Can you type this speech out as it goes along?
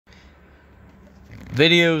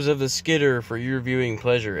Videos of the skidder for your viewing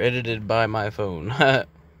pleasure, edited by my phone.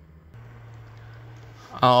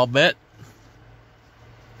 I'll bet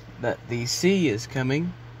that the C is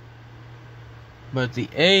coming, but the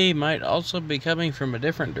A might also be coming from a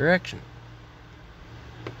different direction.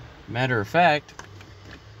 Matter of fact,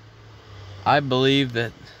 I believe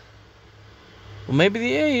that, well, maybe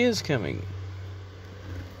the A is coming.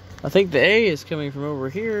 I think the A is coming from over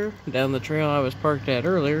here, down the trail I was parked at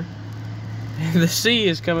earlier. And the C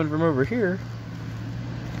is coming from over here.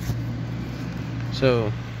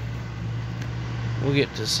 So, we'll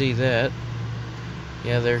get to see that.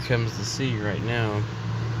 Yeah, there comes the C right now.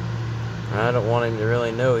 I don't want him to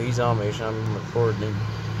really know he's on me, so I'm recording him.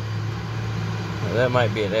 Now, that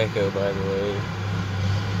might be an echo, by the way.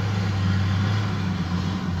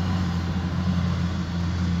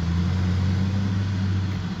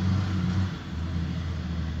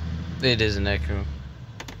 It is an echo.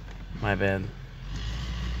 My bad.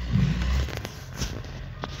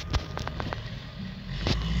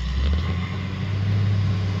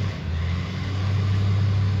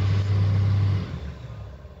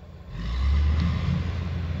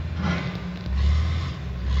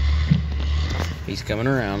 He's coming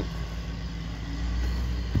around.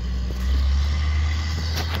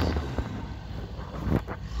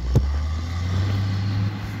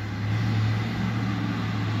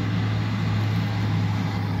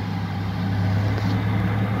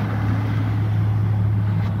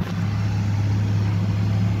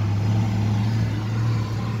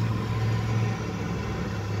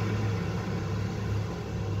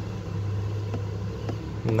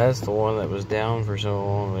 And that's the one that was down for so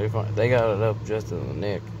long. They got it up just in the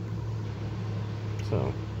nick.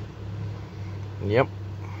 So, yep.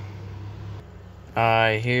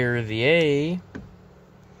 I hear the A.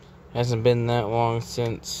 Hasn't been that long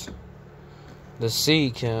since the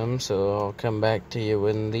C comes, so I'll come back to you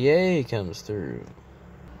when the A comes through.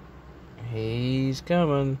 He's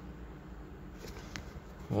coming.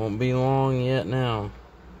 Won't be long yet now.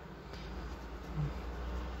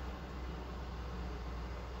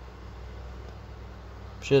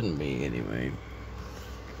 Shouldn't be, anyway.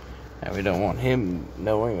 And we don't want him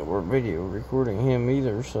knowing that we're video recording him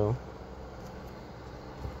either, so.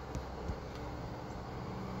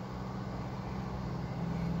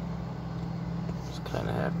 Just kind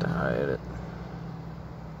of have to hide it.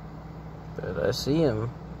 But I see him.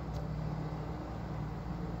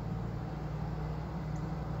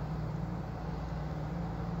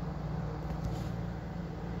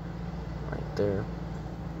 Right there.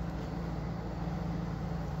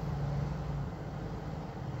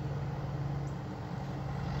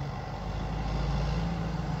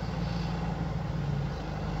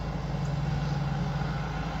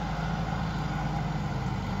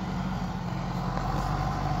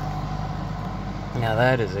 Now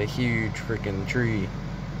that is a huge freaking tree.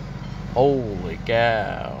 Holy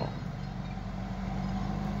cow.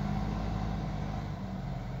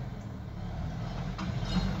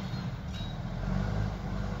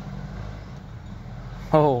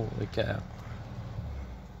 Holy cow.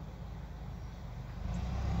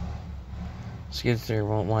 Skidster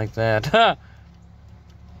won't like that. Ha!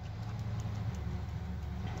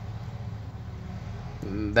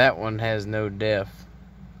 That one has no def.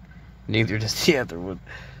 Neither does the other one.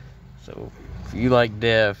 So, if you like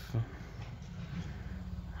def,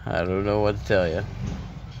 I don't know what to tell you.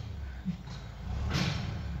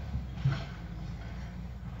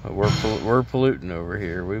 But we're polluting over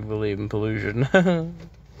here. We believe in pollution.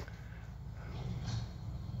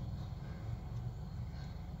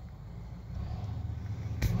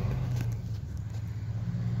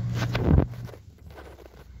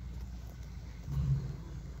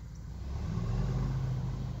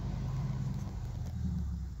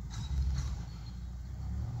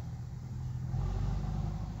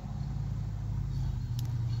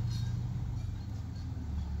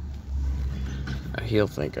 He'll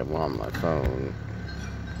think I'm on my phone.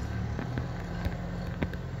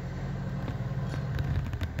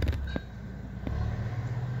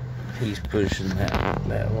 He's pushing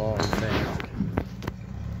that log down.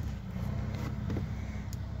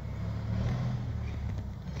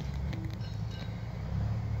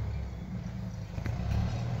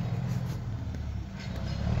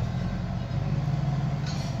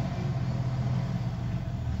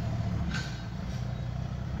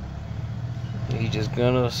 He's just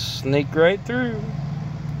gonna sneak right through.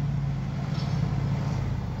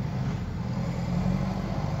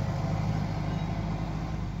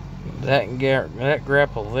 That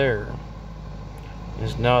grapple there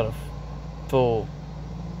is not a full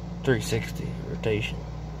 360 rotation,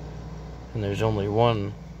 and there's only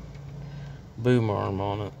one boom arm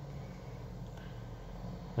on it.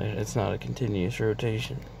 It's not a continuous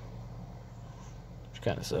rotation, which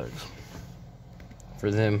kind of sucks for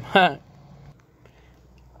them.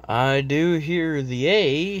 I do hear the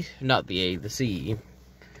A, not the A, the C.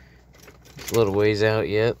 It's a little ways out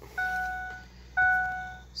yet.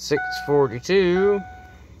 6:42.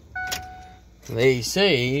 They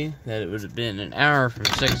say that it would have been an hour from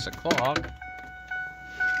 6 o'clock.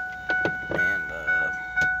 And,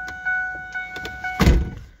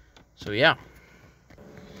 so yeah.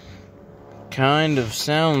 Kind of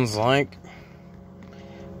sounds like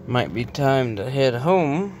might be time to head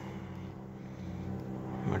home.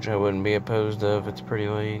 Which I wouldn't be opposed of, it's pretty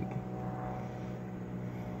late.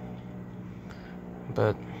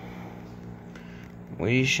 But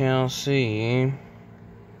we shall see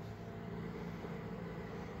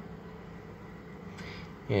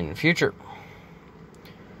in the future.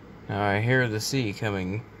 Now I hear the C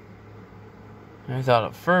coming. I thought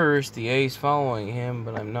at first the A's following him,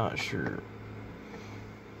 but I'm not sure.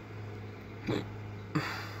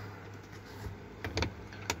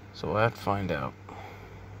 So we'll have to find out.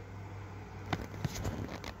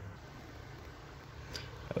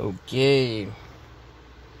 Okay.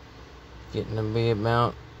 Getting to be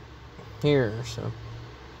about here, so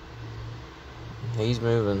he's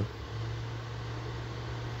moving.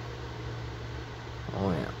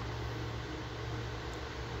 Oh yeah.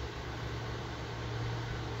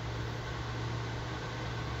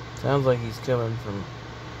 Sounds like he's coming from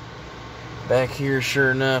back here,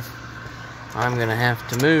 sure enough. I'm gonna have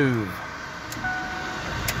to move.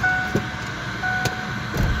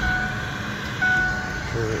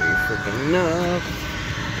 Sure freaking enough.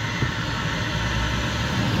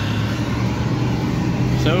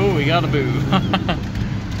 So we gotta move.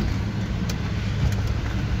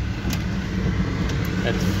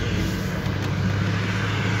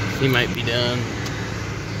 He might be done.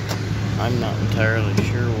 I'm not entirely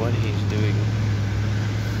sure what he's doing.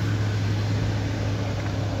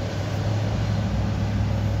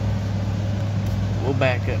 We'll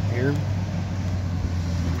back up here.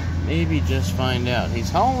 Maybe just find out.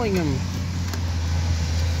 He's hauling him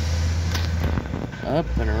up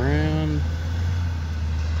and around.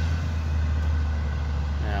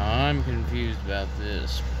 Now I'm confused about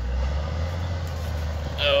this.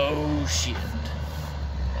 Oh shit.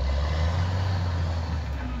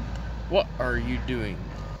 What are you doing?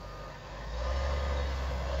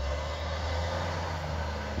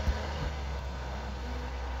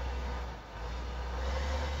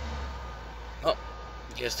 Oh,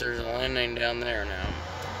 guess there's a landing down there now.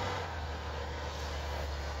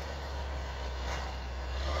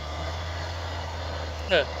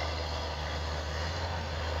 Huh.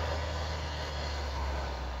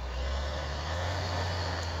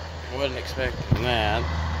 Wasn't expecting that.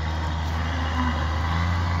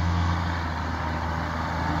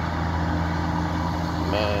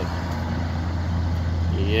 But,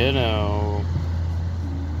 you know,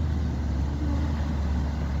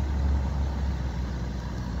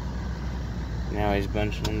 now he's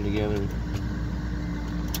bunching them together.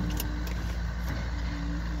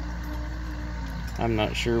 I'm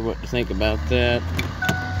not sure what to think about that.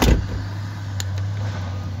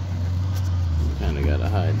 Kinda gotta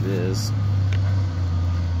hide this.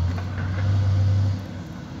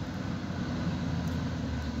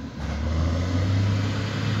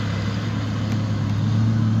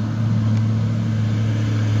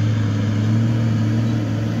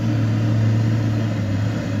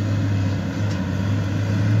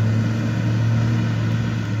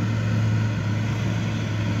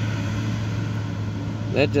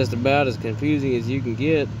 That's just about as confusing as you can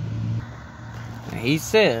get. He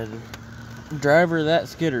said, driver of that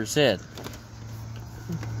skidder said,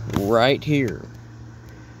 right here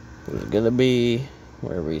was gonna be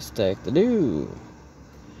where we stack the dew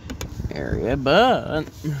area, but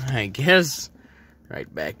I guess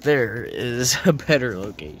right back there is a better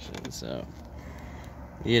location. So,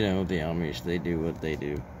 you know, the Amish, they do what they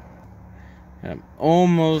do. I'm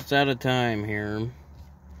almost out of time here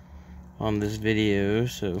on this video,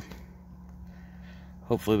 so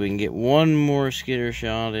hopefully we can get one more skidder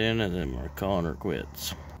shot in and then we're calling her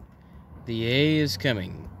quits. The A is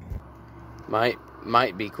coming. Might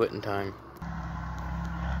be quitting time.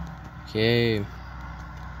 Okay.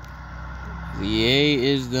 The A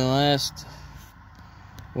is the last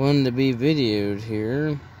one to be videoed here.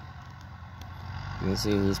 You can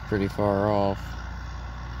see he's pretty far off.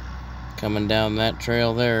 Coming down that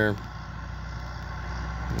trail there.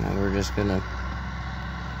 Now we're just gonna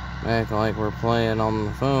act like we're playing on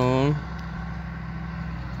the phone.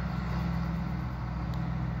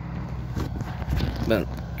 But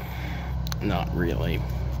not really.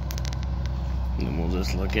 And then we'll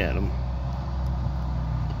just look at them.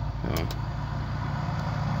 Oh.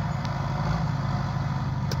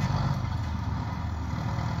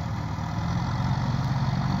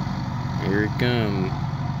 Here it comes.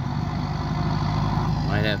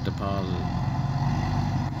 Might have to pause it.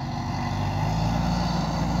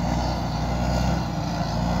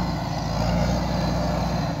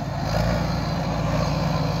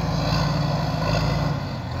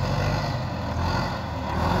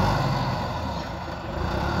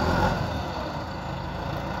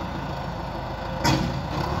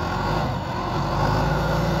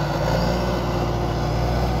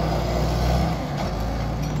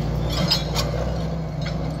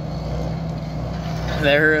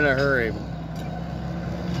 They're in a hurry.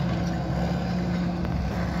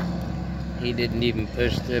 He didn't even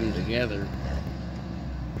push them together.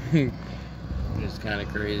 It's kind of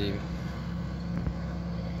crazy.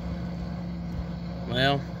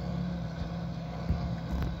 Well,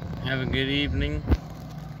 have a good evening.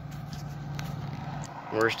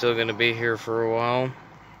 We're still going to be here for a while.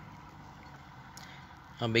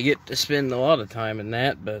 I'll be getting to spend a lot of time in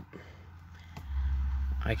that, but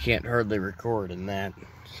I can't hardly record in that,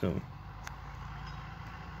 so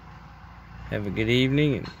have a good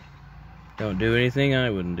evening and don't do anything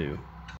I wouldn't do.